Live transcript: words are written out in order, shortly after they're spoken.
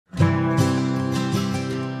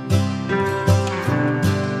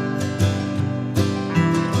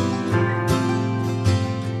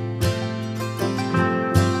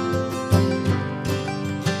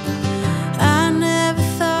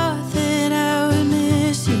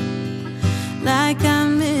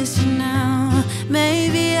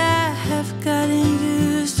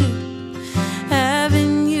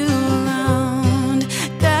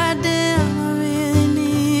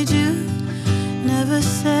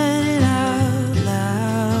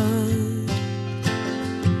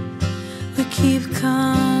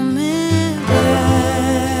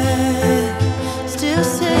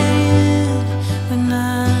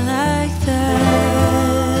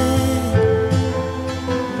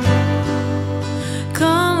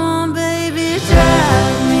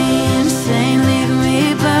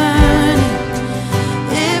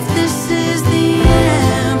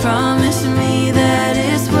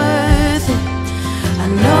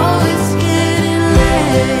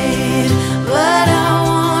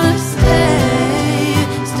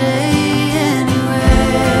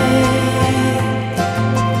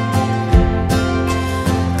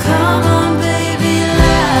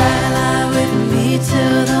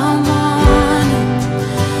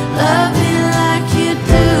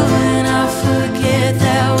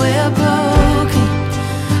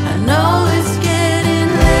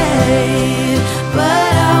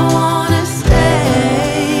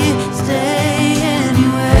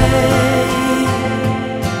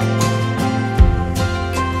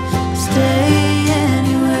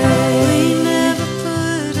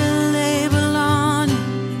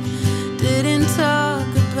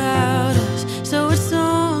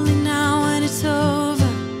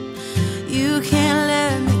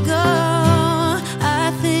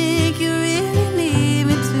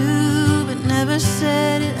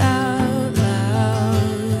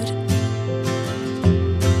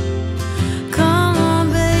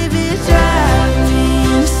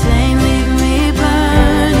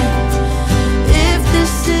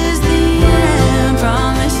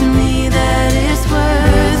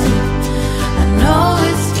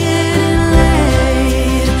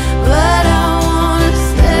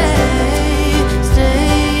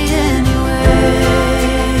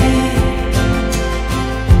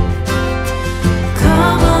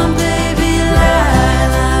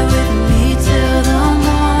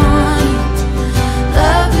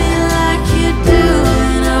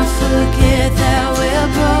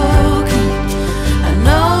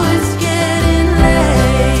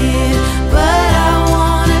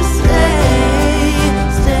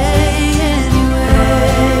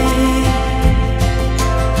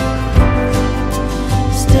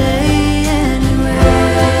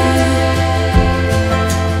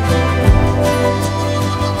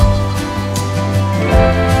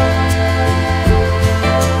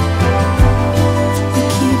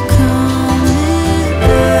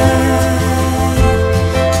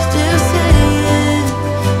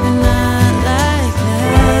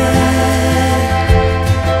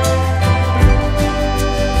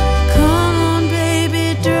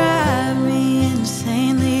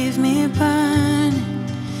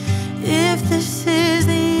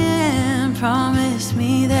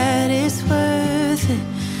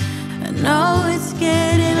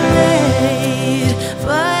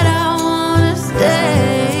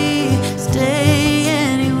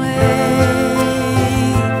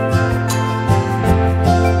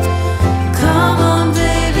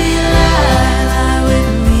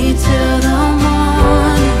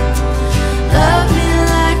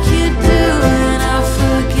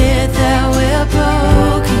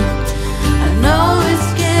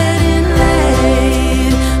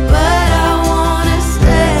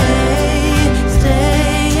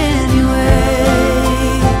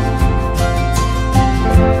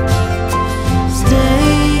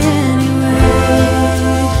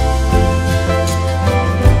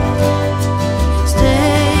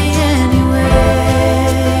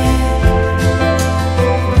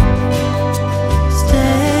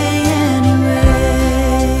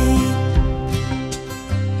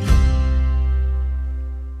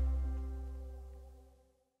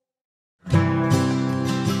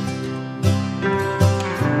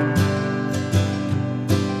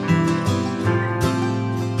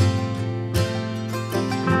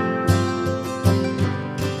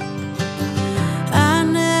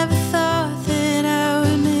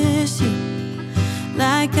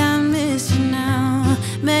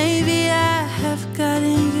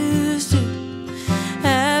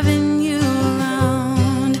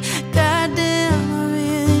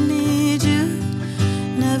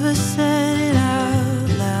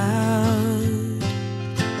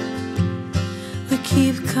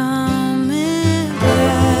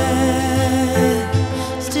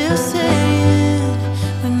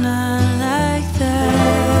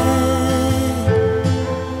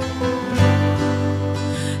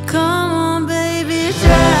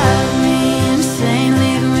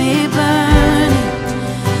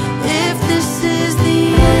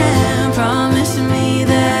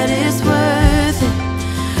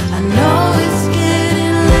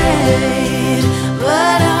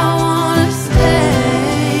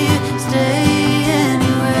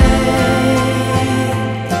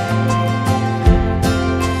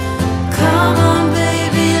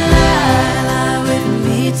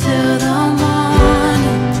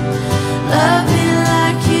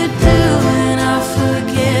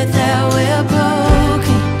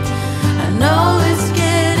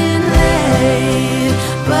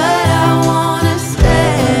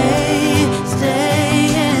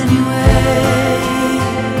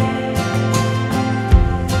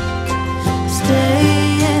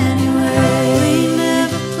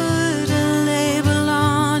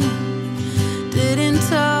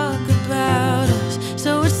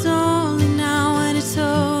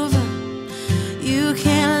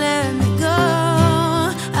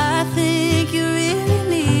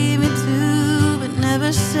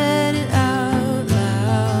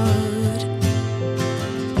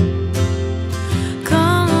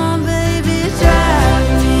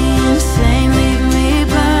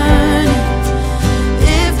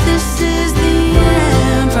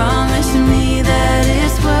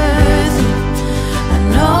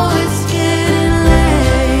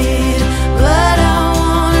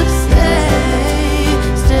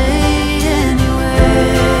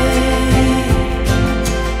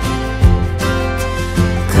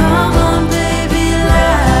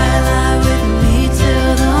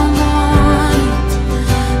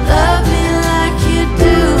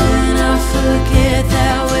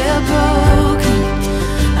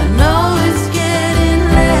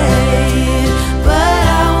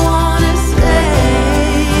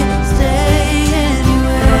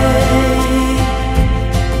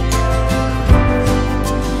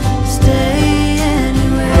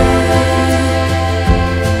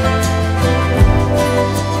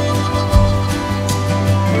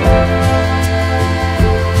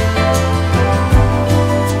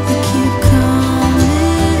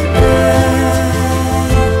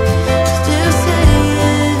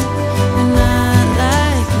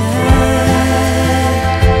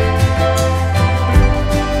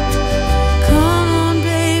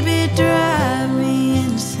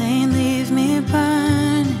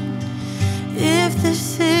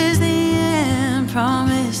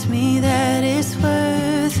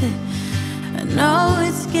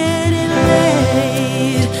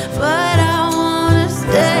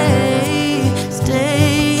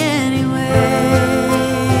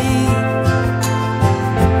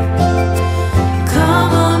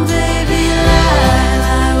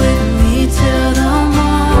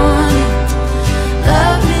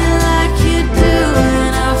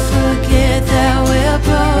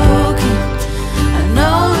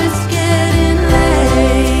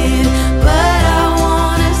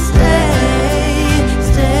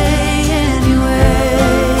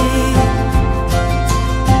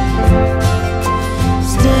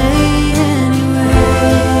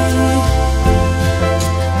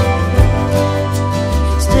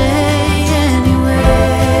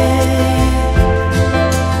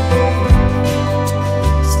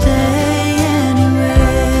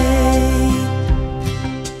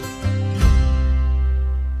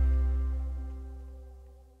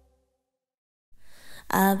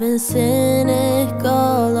I've been cynical,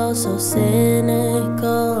 oh so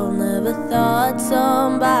cynical. Never thought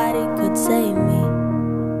somebody could save me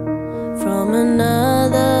from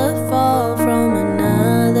another fall, from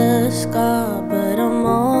another scar. But I'm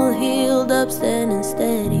all healed up, standing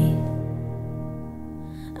steady.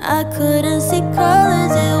 I couldn't see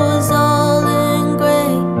colors, it was all in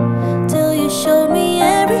gray, till you showed me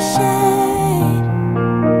every shade.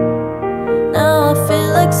 Now I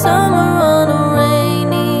feel like summer on a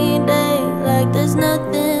rainy day, like there's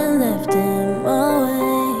nothing left in my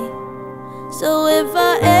way. So if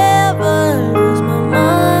I ever lose my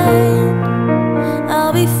mind,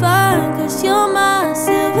 I'll be fine, cause you're my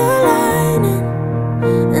silver lining.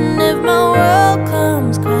 And if my world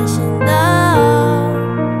comes crashing down,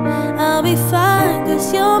 I'll be fine,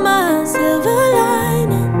 cause you're my silver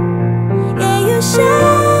lining. Yeah, you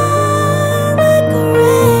shine like a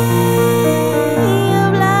ray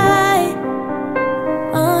of light,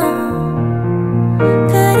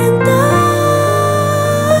 cutting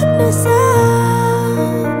darkness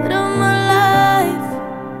out of my life.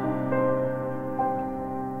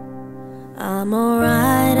 I'm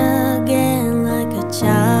alright again, like a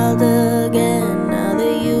child again. Now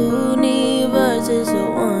the universe is a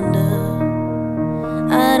wonder.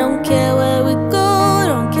 I don't care where we go,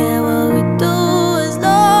 don't care what we do, as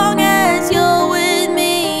long as you're with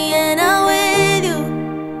me and I'm with you.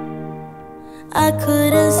 I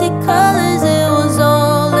couldn't see colors, it was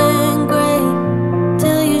all in gray,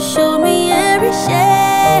 till you showed me every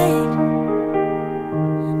shade.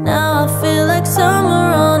 Now I feel like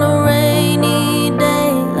summer on a rainy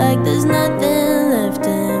day, like there's nothing left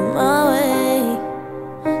in my way.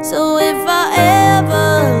 So if I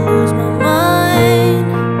ever lose my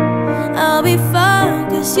mind, I'll be fine,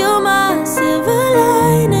 cause you're my silver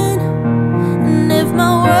lining. And if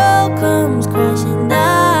my world comes crashing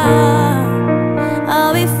down,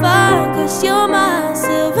 I'll be fine, cause you're my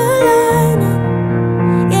silver lining.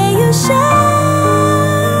 Yeah, you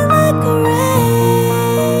shine like a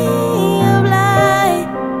ray of light,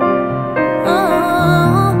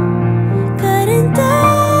 cutting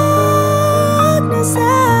darkness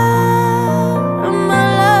out of my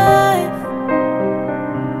life.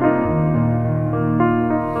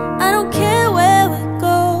 I don't care where we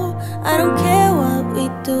go, I don't care what we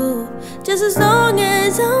do, just as long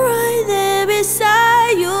as I'm right there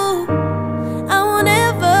beside you. I won't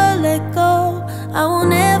ever let go, I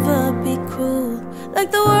won't ever be cruel,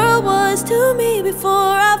 like the world was to me before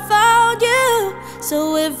I found you.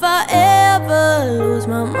 So if I ever lose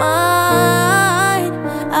my mind,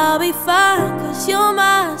 I'll be fine, cause you're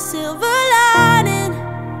my silver lining.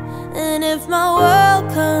 And if my world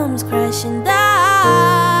comes crashing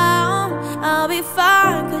down, I'll be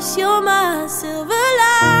fine, cause you're my silver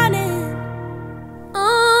lining.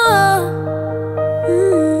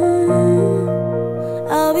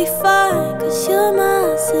 I'll be fine, cause you're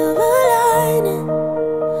my silver lining.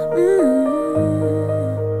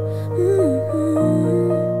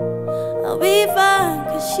 I'll be fine,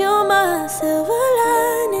 cause you're my silver